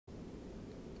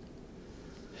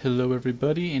Hello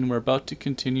everybody, and we're about to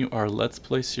continue our Let's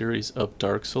Play series of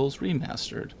Dark Souls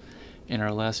Remastered. In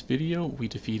our last video, we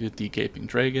defeated the Gaping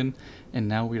Dragon, and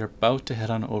now we are about to head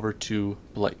on over to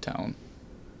Blighttown.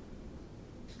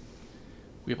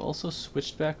 We've also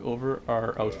switched back over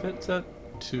our outfit set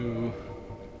to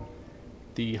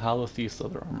the Hollow Thief's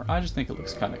leather armor. I just think it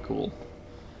looks kind of cool.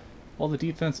 While the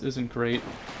defense isn't great,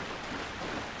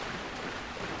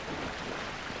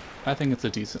 I think it's a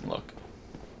decent look.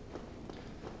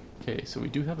 Okay, so we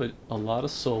do have a lot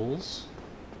of souls,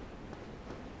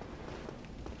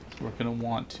 so we're going to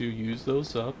want to use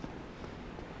those up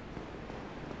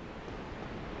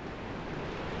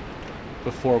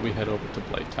before we head over to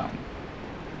Blighttown.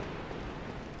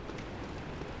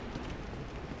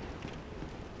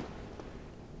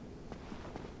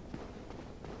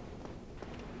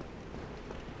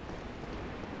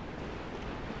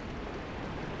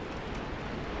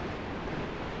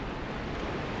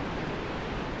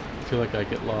 I feel like I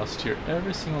get lost here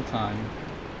every single time.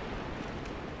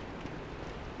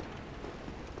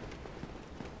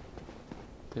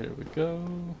 There we go.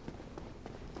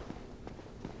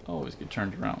 Always get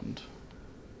turned around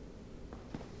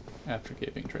after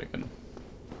Gaping Dragon.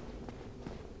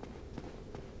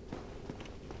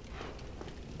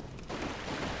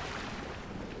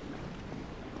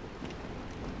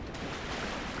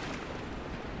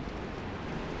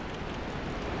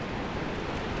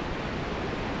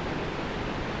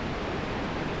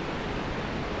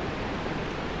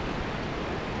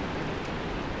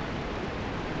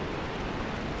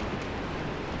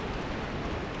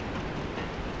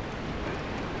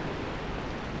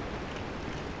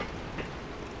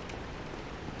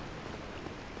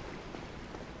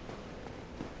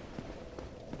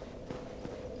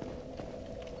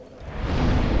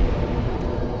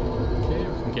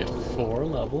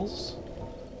 Levels.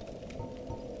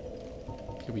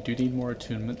 Okay, we do need more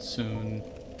attunement soon.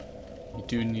 We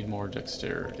do need more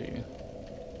dexterity.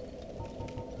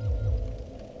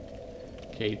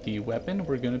 Okay, the weapon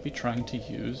we're going to be trying to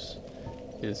use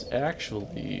is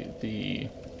actually the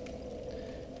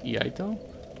Iaito,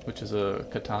 which is a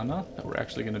katana that we're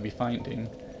actually going to be finding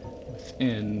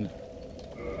within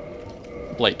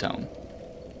Blighttown.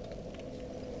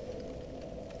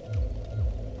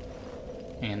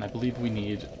 And I believe we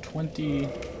need 20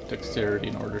 dexterity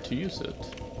in order to use it.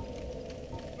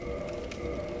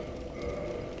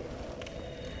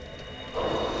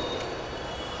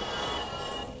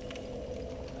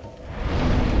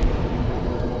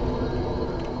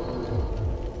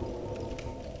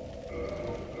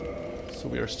 So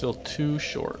we are still too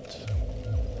short.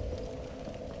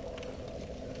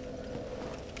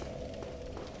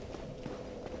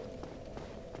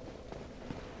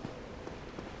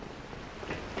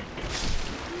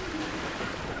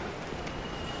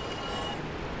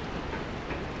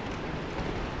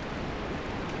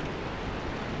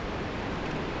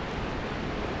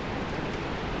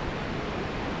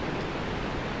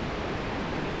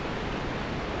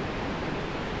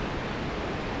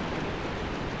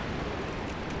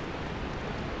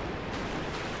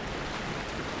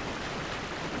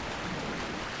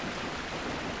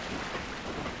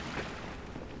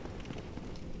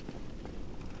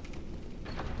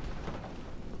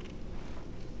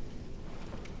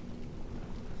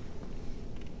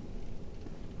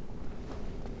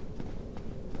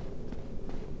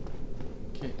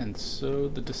 And so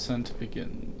the descent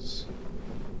begins.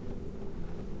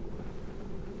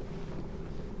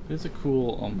 It is a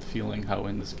cool feeling how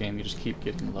in this game you just keep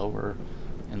getting lower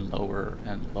and lower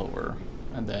and lower,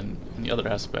 and then in the other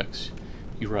aspects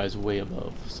you rise way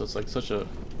above. So it's like such a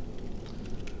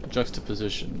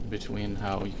juxtaposition between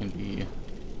how you can be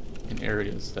in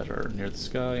areas that are near the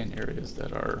sky and areas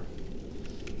that are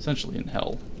essentially in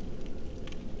hell.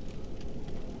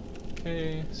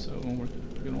 Okay, so what we're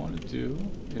going to want to do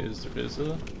is there is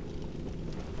a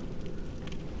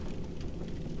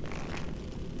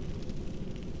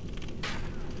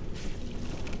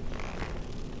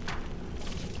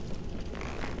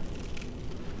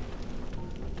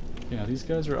yeah, these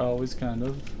guys are always kind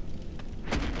of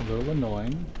a little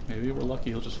annoying. Maybe we're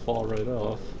lucky he'll just fall right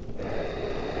off.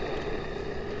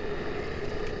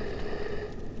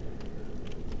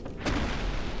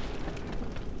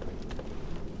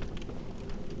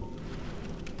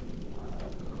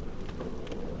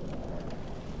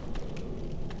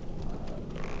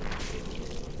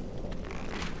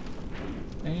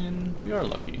 And we are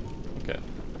lucky. Okay.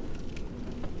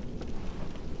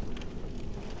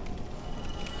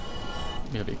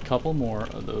 We have a couple more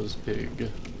of those big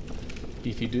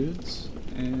beefy dudes,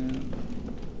 and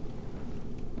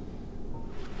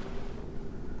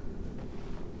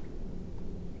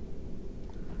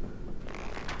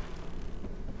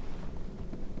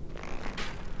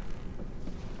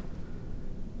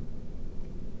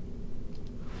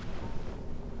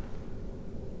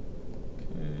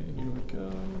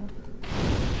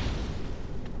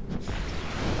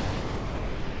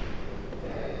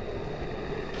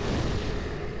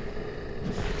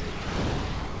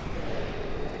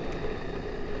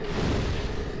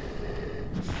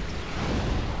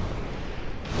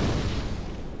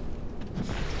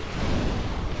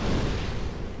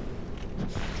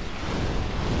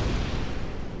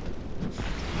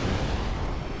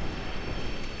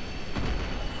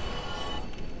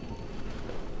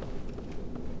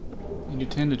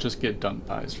tend to just get dunk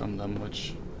pies from them,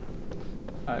 which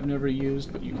I've never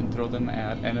used, but you can throw them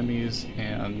at enemies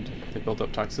and they build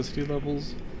up toxicity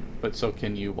levels, but so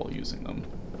can you while using them.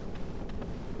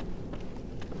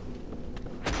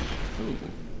 Ooh.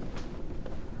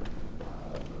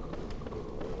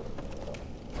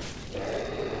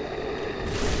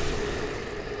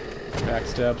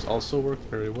 Backstabs also work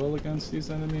very well against these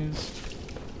enemies.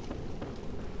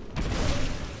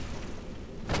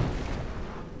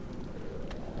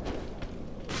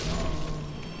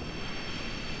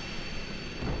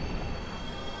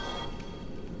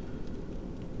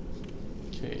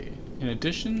 Okay, in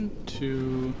addition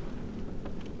to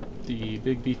the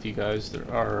big beefy guys, there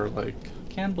are like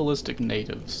cannibalistic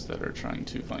natives that are trying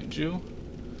to find you,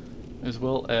 as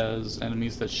well as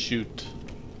enemies that shoot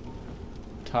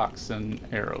toxin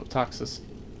arrows at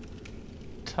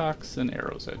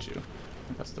you. I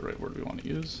think that's the right word we want to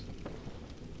use.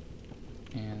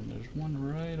 And there's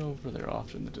one right over there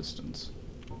off in the distance.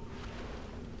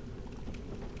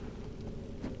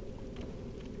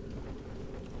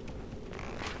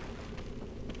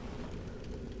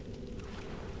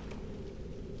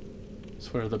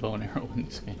 Swear the bow and arrow in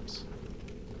these games.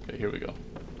 Okay, here we go.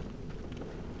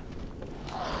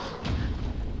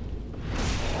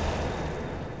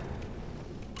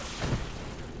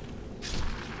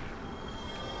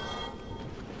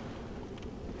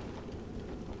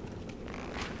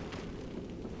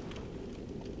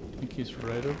 I think he's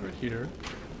right over here.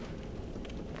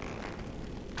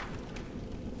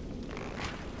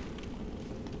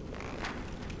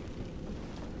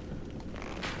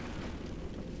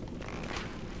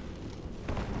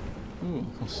 Ooh,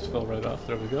 almost fell right off.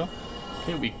 There we go.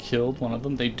 Okay, we killed one of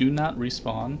them. They do not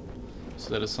respawn, so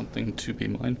that is something to be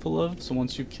mindful of. So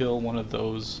once you kill one of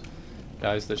those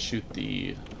guys that shoot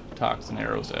the toxin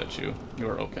arrows at you, you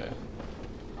are okay.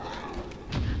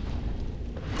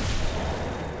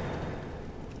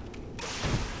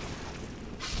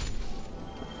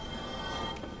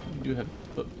 You do have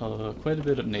quite a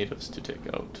bit of natives to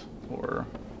take out, or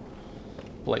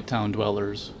Blighttown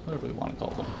dwellers, whatever we want to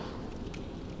call them.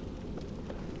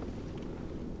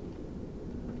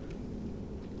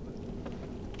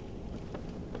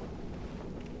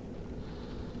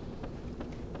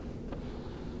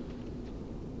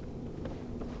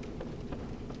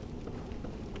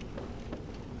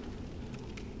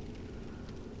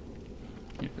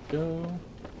 Here we go.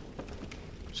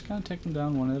 Just kind of take them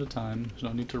down one at a time. There's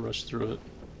no need to rush through it.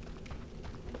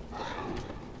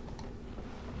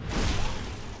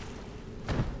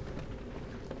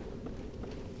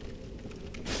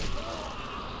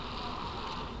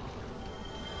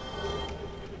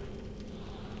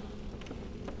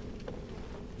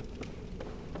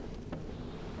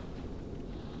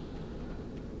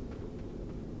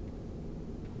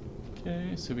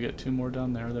 Okay, so we got two more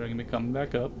down there that are going to be coming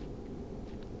back up.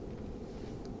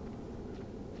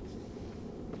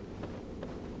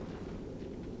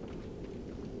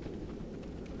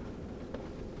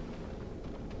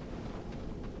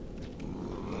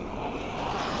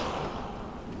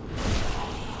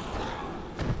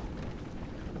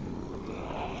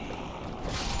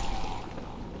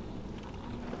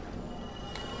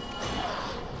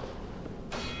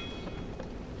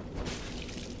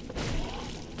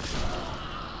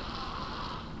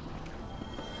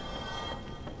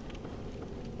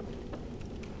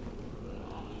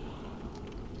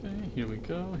 Here we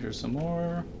go, here's some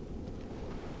more.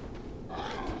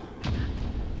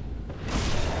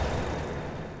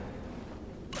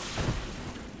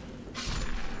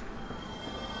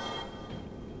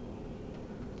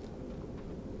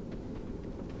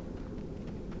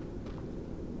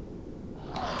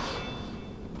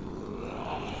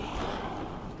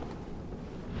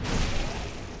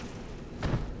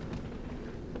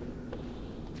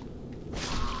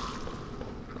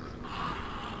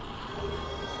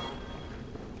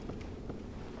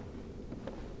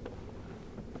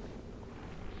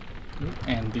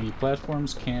 And the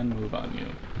platforms can move on you,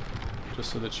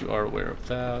 just so that you are aware of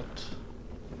that.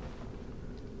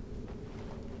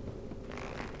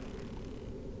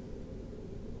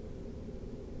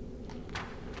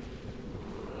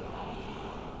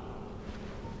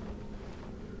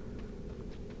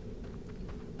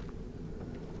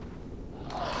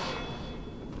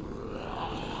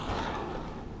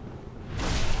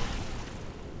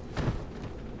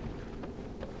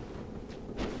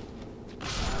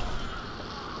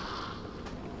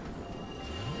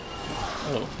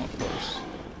 Oh, of course.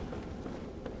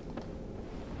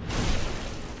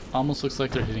 Almost looks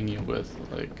like they're hitting you with,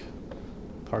 like,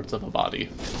 parts of a body.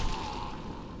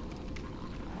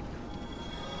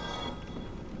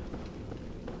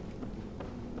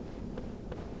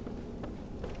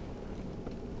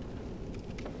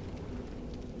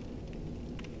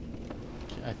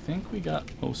 I think we got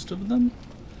most of them,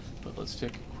 but let's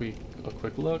take a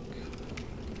quick look.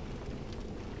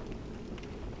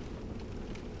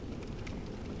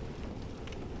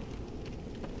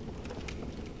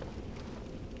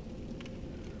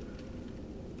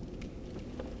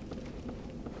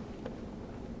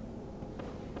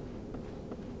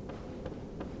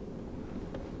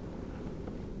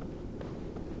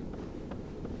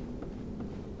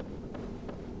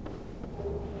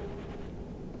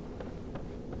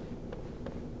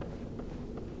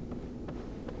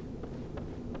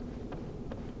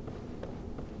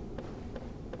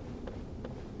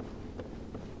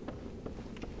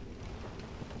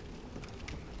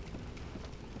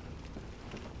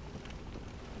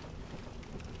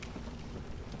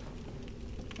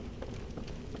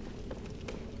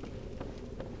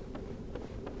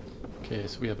 Okay,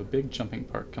 so we have a big jumping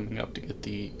part coming up to get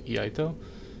the Iaito,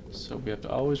 so we have to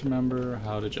always remember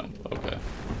how to jump. Okay.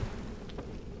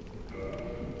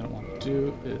 What I want to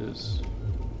do is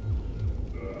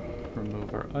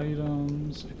remove our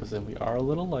items, because then we are a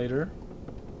little lighter.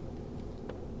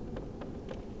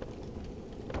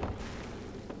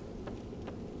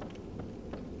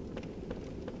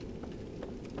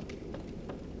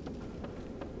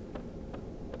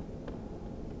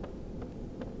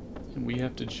 We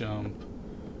have to jump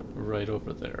right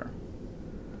over there.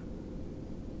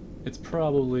 It's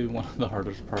probably one of the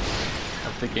hardest parts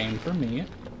of the game for me.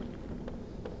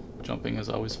 Jumping is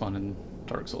always fun in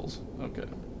Dark Souls. Okay.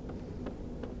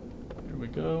 Here we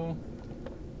go.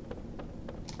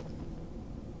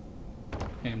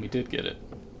 And we did get it.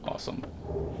 Awesome.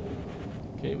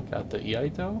 Okay, we got the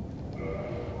Iaito.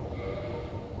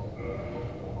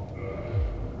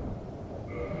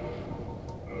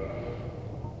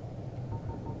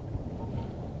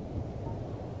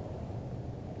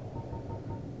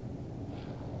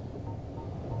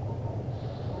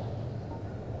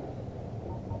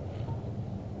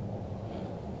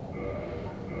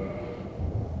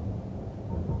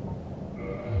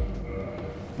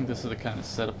 This is the kind of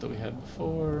setup that we had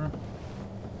before.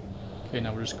 Okay,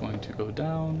 now we're just going to go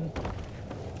down.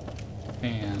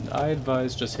 And I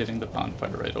advise just hitting the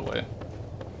bonfire right away.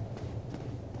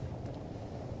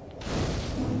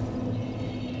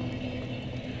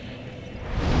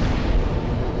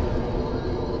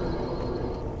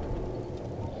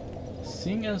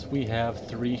 Seeing as we have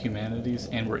 3 humanities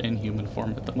and we're in human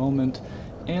form at the moment,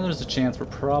 and there's a chance we're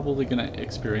probably going to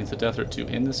experience a death or 2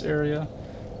 in this area,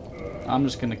 I'm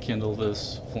just going to kindle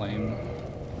this flame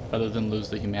rather than lose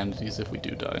the humanities if we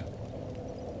do die.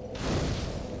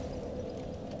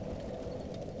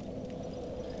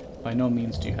 By no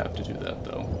means do you have to do that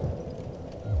though.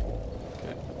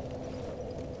 Okay.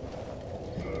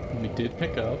 And we did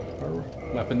pick up our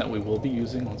weapon that we will be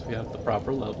using once we have the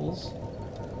proper levels.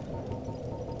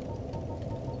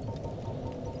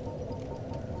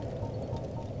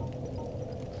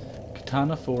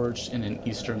 Katana forged in an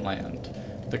eastern land.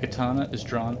 The katana is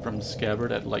drawn from the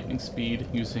scabbard at lightning speed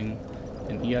using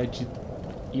an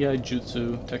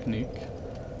Iaijutsu technique.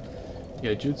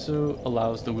 Iaijutsu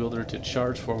allows the wielder to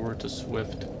charge forward to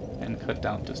swift and cut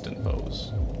down distant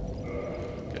foes.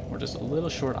 Okay, we're just a little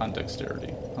short on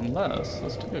dexterity. Unless,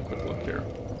 let's take a quick look here.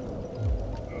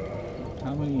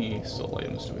 How many soul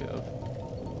items do we have?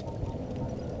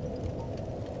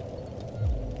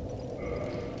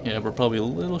 Yeah, we're probably a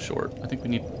little short. I think we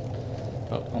need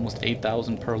about almost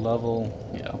 8,000 per level.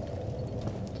 Yeah.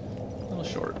 A little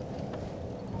short.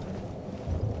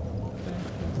 Okay,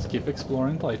 let's keep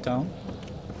exploring Blighttown.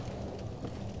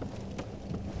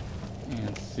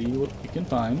 And see what we can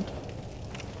find.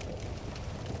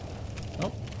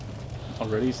 Oh,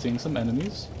 already seeing some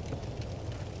enemies.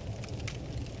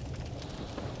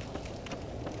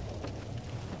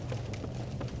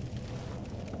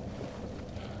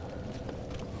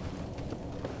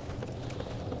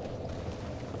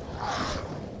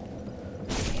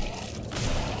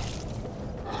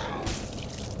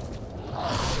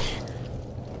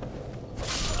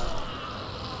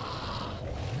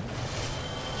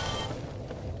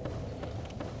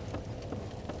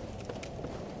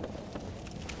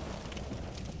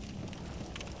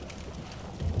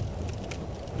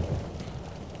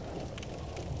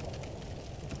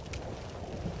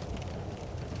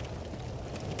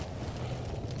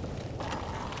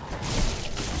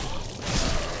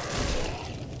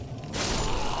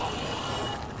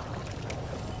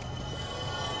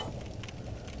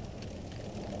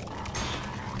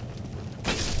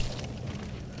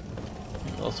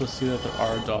 Also see that there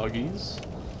are doggies,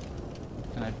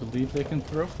 and I believe they can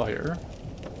throw fire.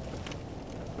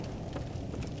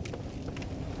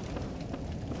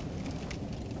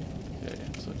 Okay,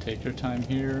 so take your time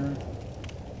here.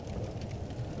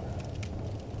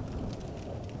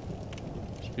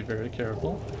 be very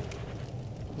careful.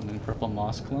 Blooming purple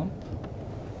moss clump.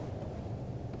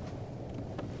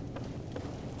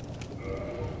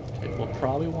 Okay, we'll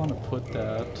probably want to put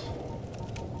that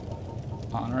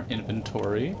on our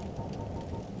inventory.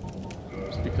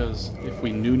 Just because if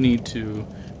we do need to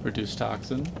reduce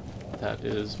toxin, that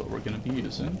is what we're going to be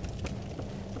using.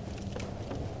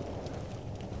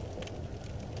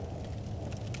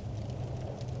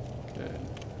 Okay.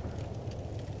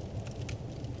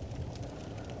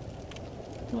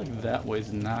 I feel like that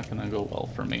way's not going to go well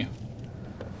for me.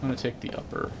 I'm going to take the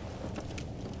upper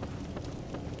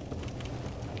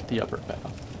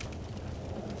path.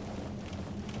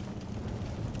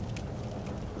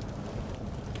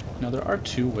 Now there are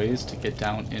two ways to get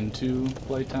down into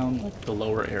Blighttown, like the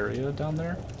lower area down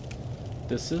there.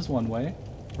 This is one way,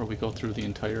 where we go through the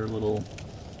entire little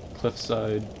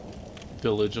cliffside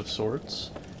village of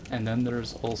sorts. And then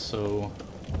there's also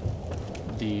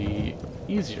the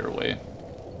easier way.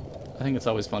 I think it's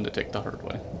always fun to take the hard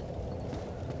way.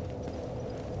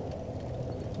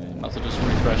 And also just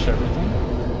refresh everything.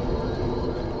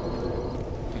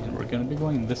 And we're going to be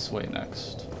going this way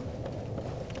next.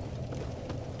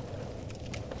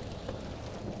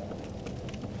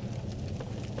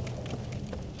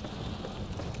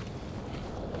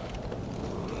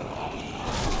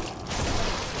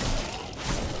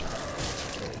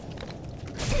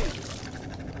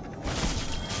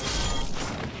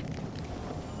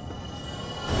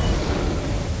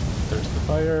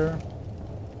 Fire.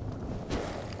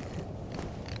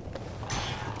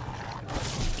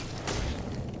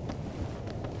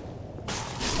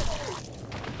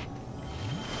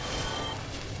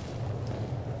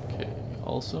 Okay,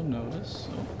 also notice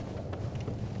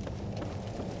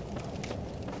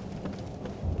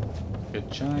a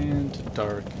giant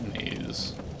dark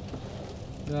maze.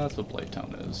 That's what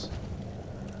Blighttown is.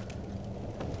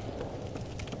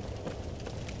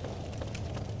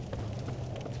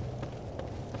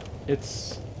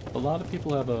 It's, a lot of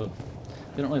people have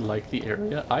they don't really like the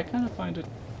area. I kind of find it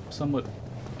somewhat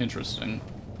interesting.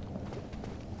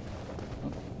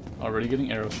 Oh, already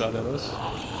getting arrow shot at us.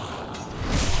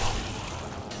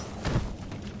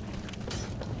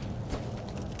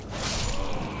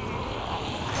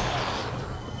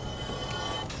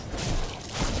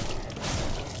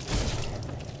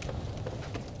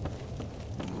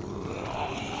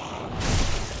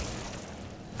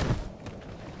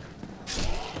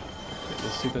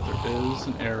 See that there is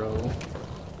an arrow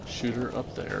shooter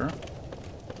up there.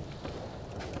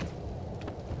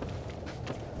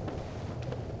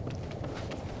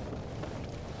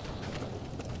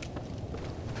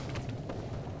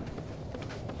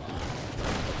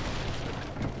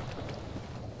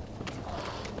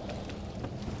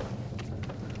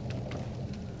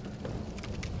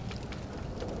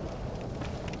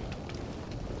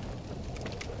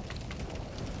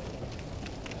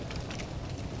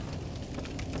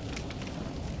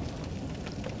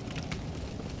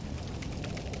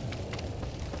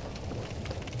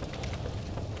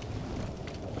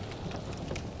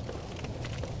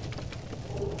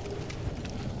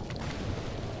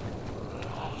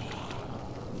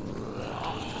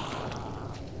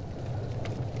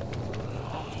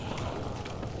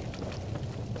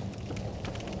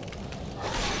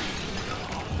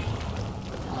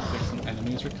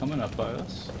 Are coming up by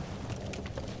us.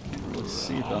 Can't really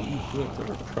see them. I feel like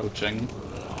they're approaching.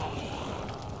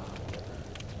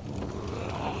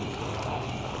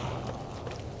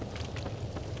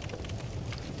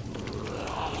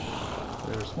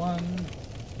 There's one.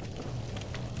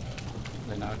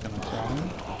 They're not gonna come.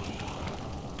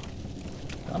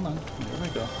 Come on, there we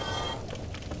go.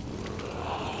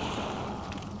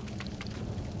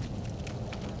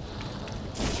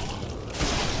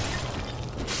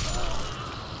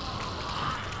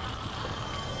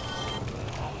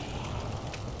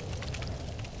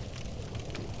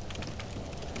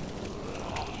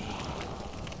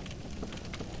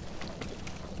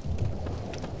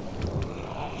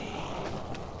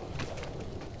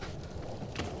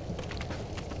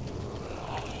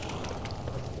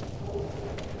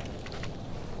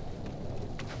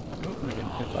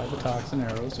 By the toxin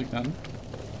arrows again.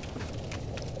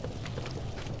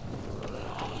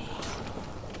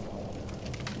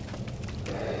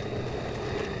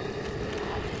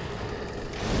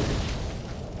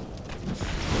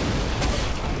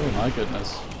 Oh my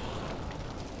goodness.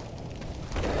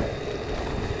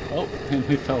 Oh, and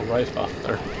we fell right off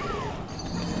there.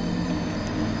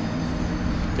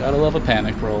 Gotta love a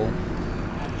panic roll.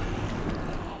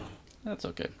 That's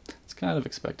okay. It's kind of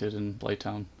expected in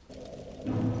Blighttown.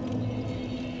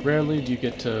 Rarely do you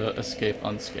get to escape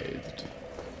unscathed.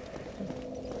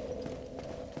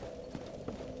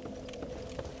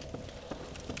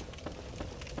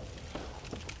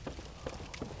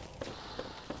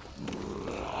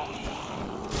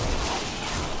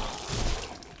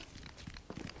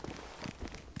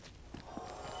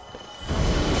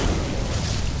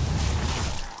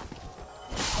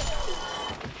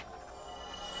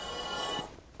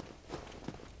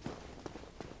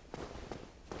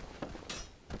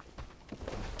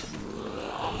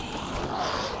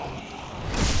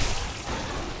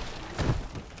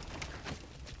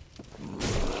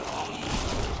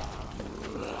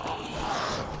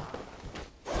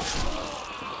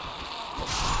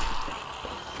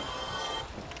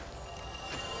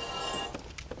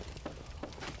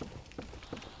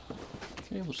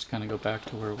 Okay, we'll just kind of go back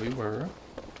to where we were.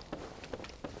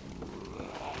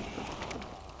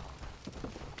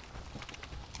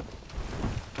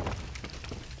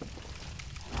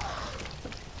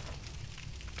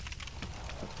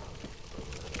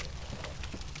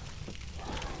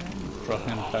 Drop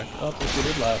him back up as we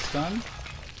did last time.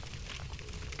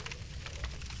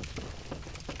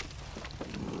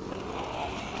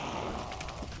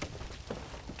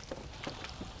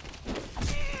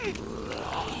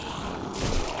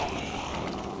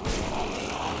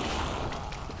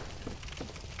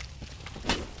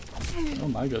 Oh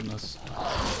my goodness.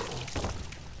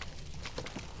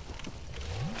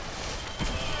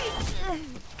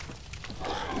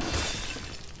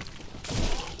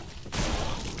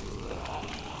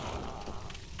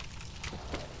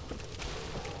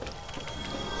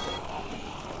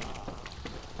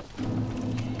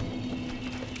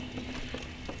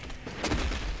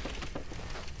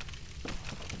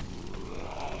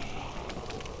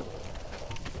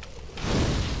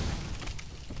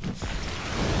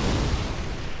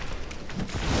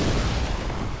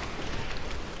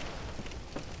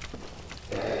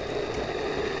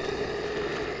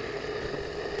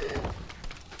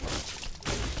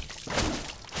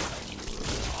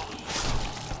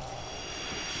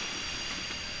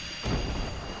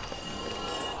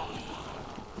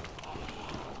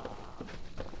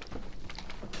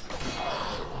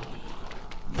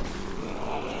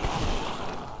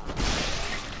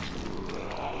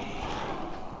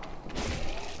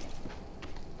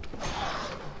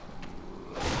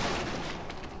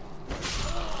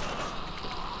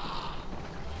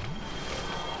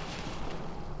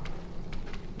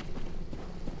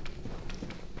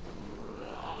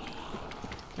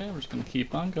 Okay, we're just gonna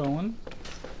keep on going.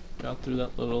 Got through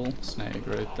that little snag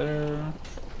right there.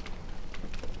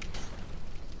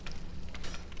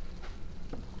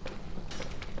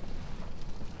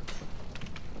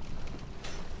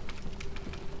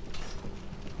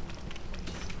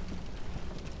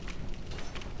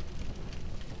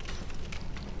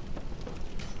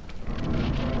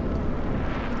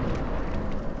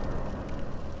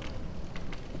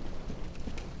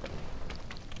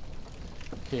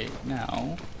 Okay,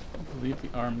 now, I believe we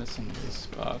are missing this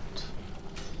spot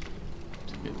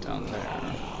to get down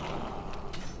there.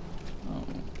 Oh.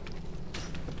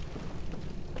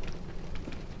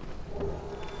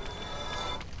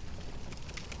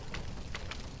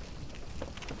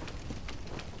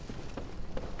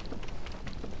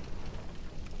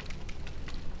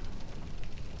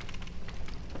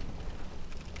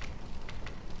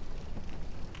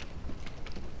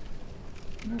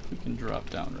 I wonder if we can drop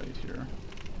down right here.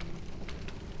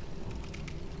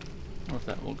 Or if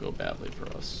that will go badly for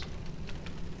us.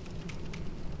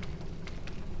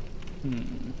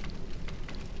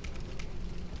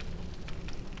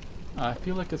 I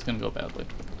feel like it's gonna go badly.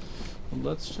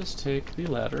 Let's just take the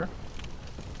ladder.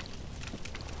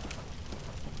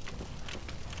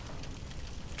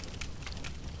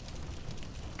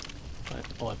 But,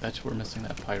 oh, I bet you we're missing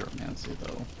that pyromancy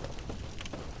though.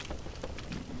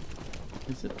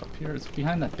 Is it up here? It's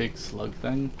behind that big slug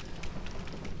thing.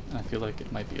 I feel like it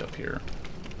might be up here.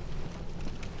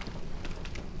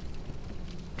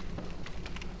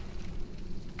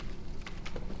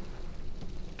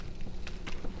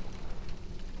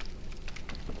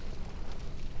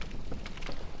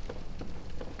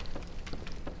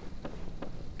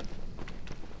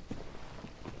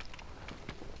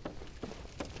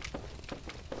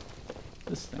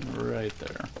 This thing right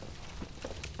there.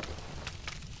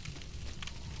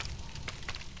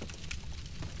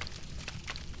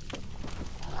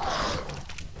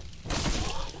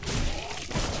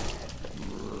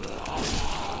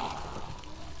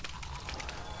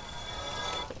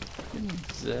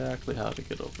 Exactly how to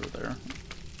get over there.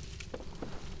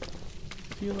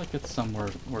 I feel like it's somewhere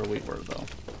where we were though.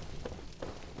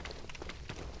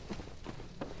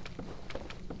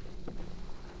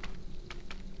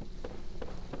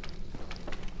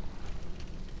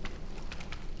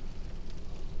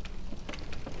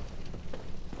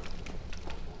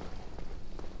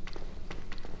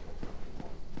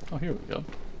 Oh, here we go.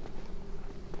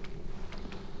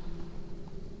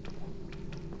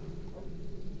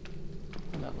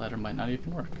 That ladder might not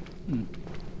even work.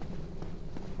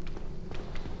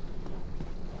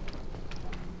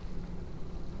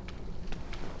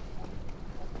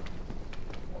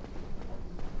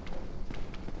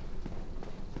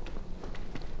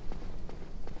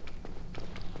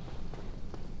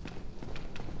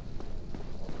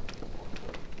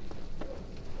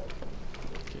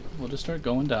 We'll just start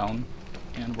going down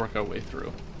and work our way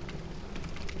through.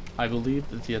 I believe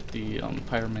that the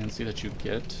pyromancy that you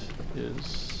get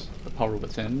is the power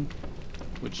within,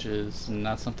 which is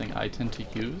not something I tend to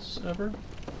use ever.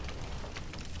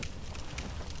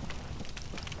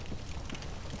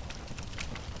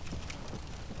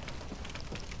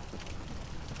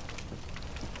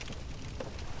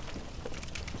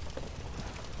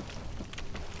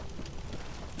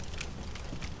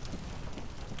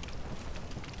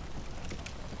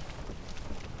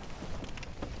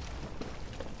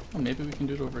 Oh, maybe we can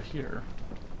do it over here.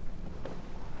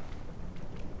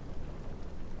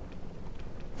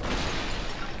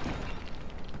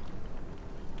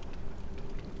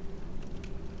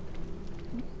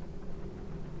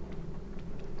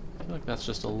 I feel like that's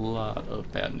just a lot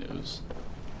of bad news.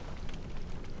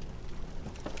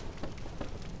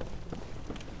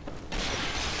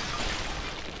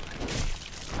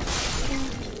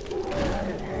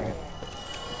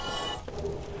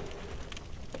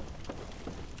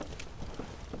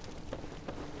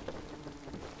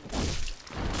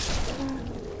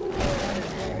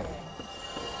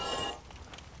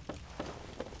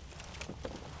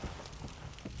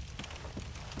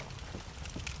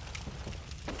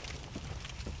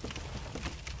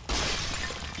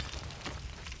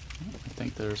 I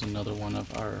think there's another one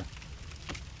of our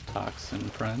toxin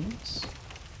friends.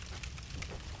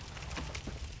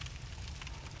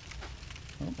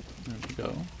 Oh, there we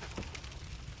go.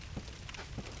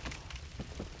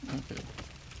 Okay.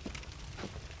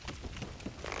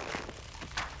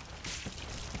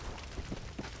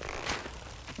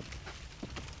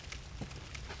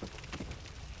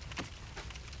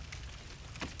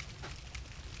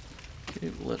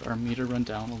 Okay, we'll let our meter run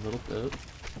down a little bit.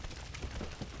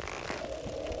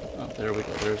 Oh, there we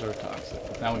go. There's our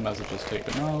toxic. Now we might as well just take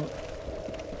them out.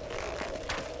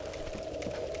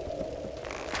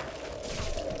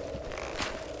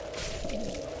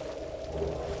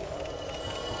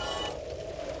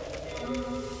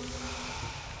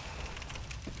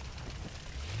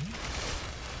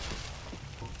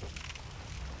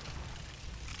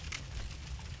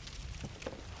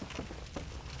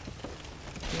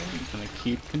 Okay, I'm gonna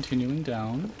keep continuing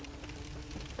down.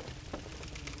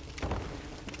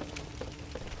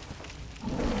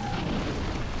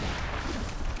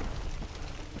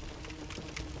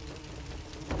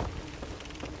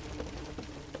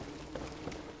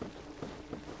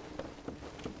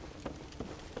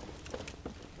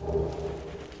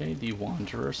 Okay, the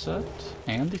Wanderer set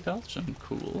and the Falchion,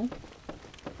 cool.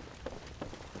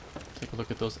 Take a look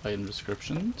at those item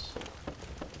descriptions.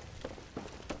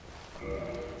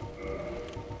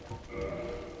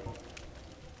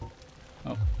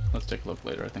 Oh, let's take a look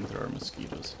later. I think there are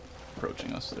mosquitoes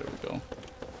approaching us. There we go.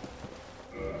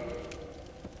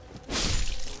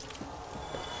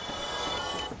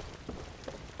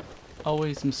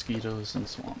 Always mosquitoes and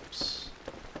swamps.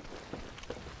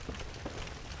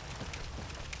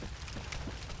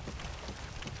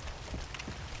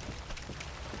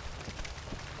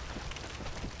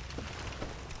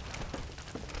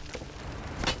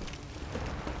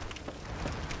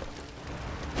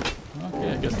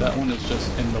 Okay, I guess that one is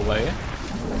just in the way.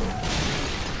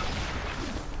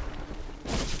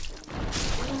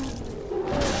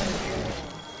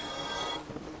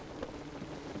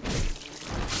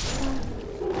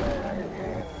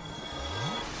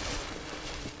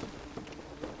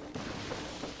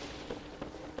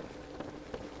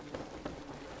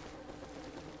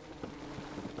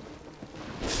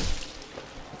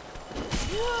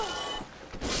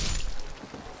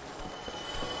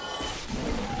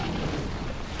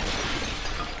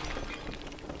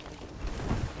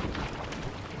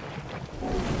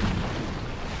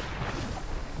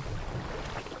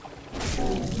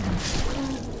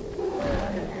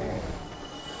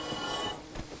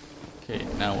 Okay,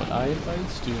 now what I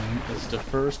advise doing is to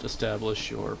first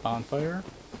establish your bonfire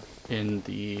in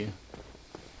the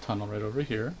tunnel right over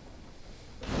here.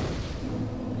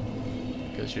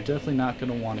 Because you're definitely not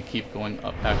going to want to keep going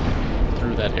up back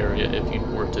through that area if you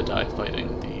were to die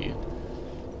fighting the,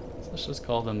 let's just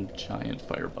call them giant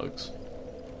firebugs.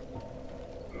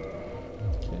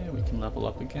 Okay, we can level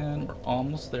up again. We're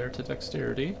almost there to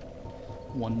dexterity.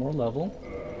 One more level.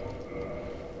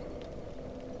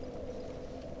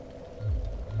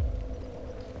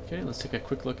 Okay, let's take a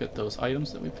quick look at those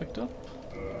items that we picked up.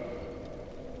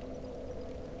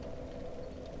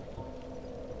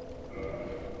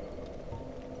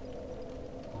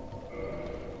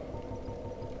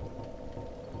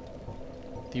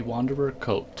 The Wanderer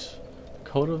Coat.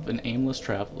 Coat of an aimless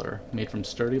traveler, made from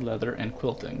sturdy leather and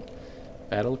quilting.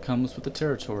 Battle comes with the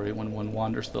territory when one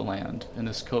wanders the land, and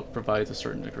this coat provides a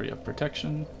certain degree of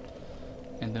protection.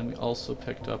 And then we also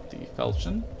picked up the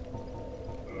Falchion.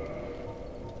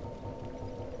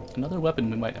 Another weapon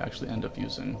we might actually end up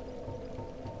using.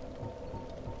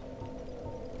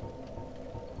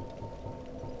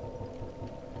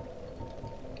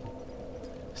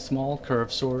 Small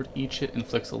curved sword, each hit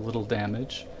inflicts a little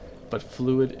damage, but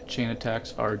fluid chain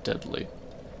attacks are deadly.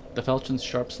 The falchion's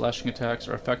sharp slashing attacks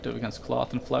are effective against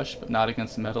cloth and flesh, but not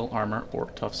against metal, armor, or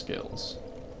tough scales.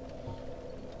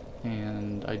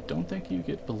 And I don't think you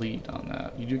get bleed on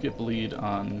that. You do get bleed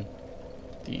on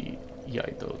the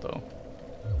Yaito though.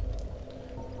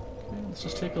 Okay, let's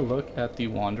just take a look at the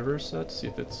Wanderer set, see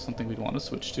if it's something we'd want to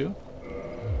switch to.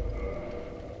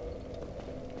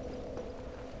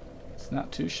 It's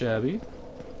not too shabby.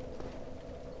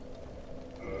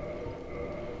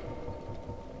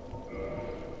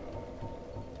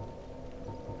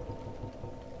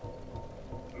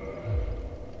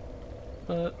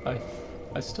 But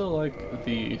I still like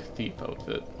the thief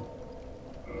outfit.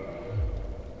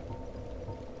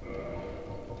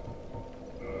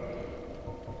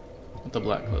 With the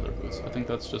black leather boots. I think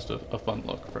that's just a fun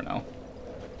look for now.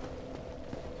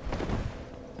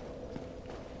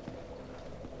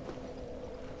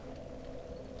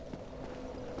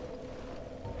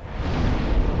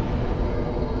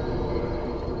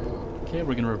 Okay,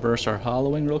 we're gonna reverse our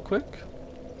hollowing real quick.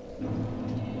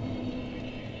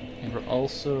 And we're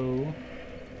also...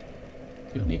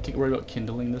 we don't need to worry about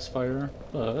kindling this fire,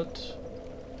 but...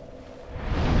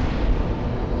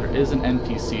 there is an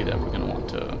NPC that we're going to want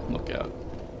to look at.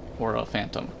 Or a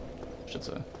phantom, I should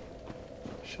say.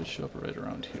 Should show up right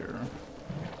around here.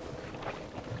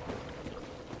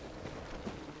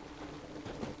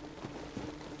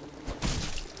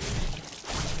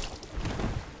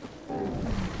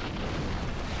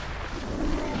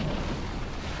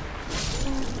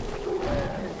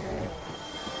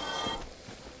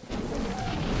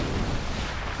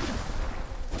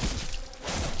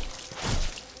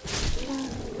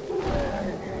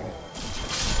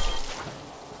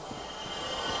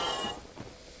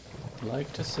 I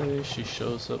like to say she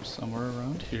shows up somewhere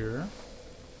around here.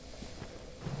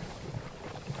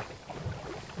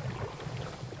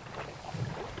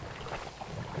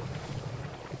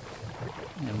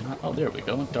 And not, oh, there we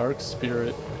go. Dark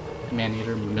Spirit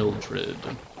Maneater Mildred.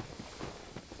 Okay,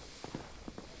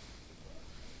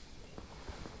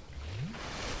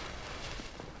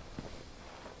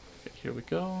 here we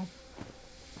go.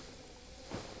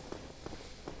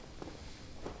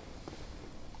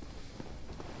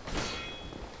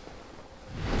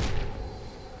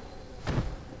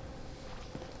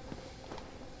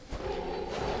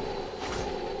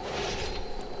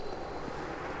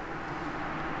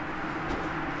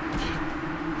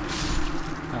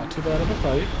 Too bad of a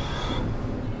fight.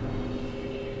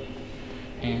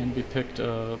 And we picked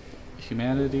up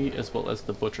Humanity as well as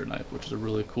the Butcher Knife, which is a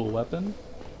really cool weapon.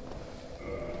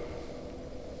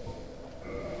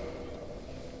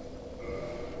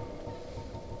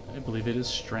 I believe it is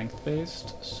strength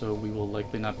based, so we will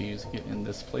likely not be using it in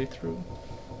this playthrough,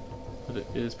 but it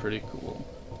is pretty cool.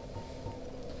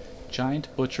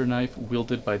 Giant Butcher Knife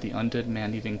wielded by the undead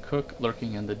man-eating cook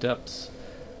lurking in the depths.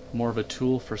 More of a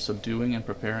tool for subduing and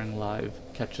preparing live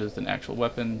catches than actual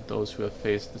weapon. Those who have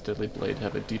faced this deadly blade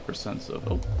have a deeper sense of...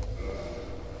 oh.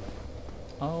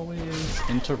 Always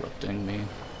interrupting me.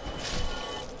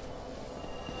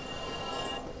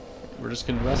 We're just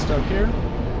gonna rest out here.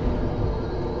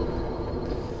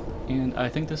 And I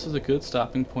think this is a good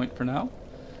stopping point for now.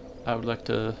 I would like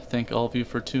to thank all of you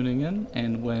for tuning in,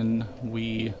 and when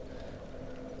we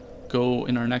go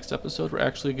in our next episode, we're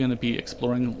actually going to be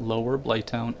exploring Lower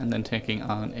Blighttown and then taking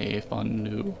on a fun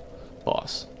new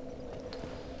boss.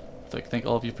 I'd like to thank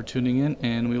all of you for tuning in,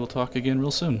 and we will talk again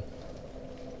real soon.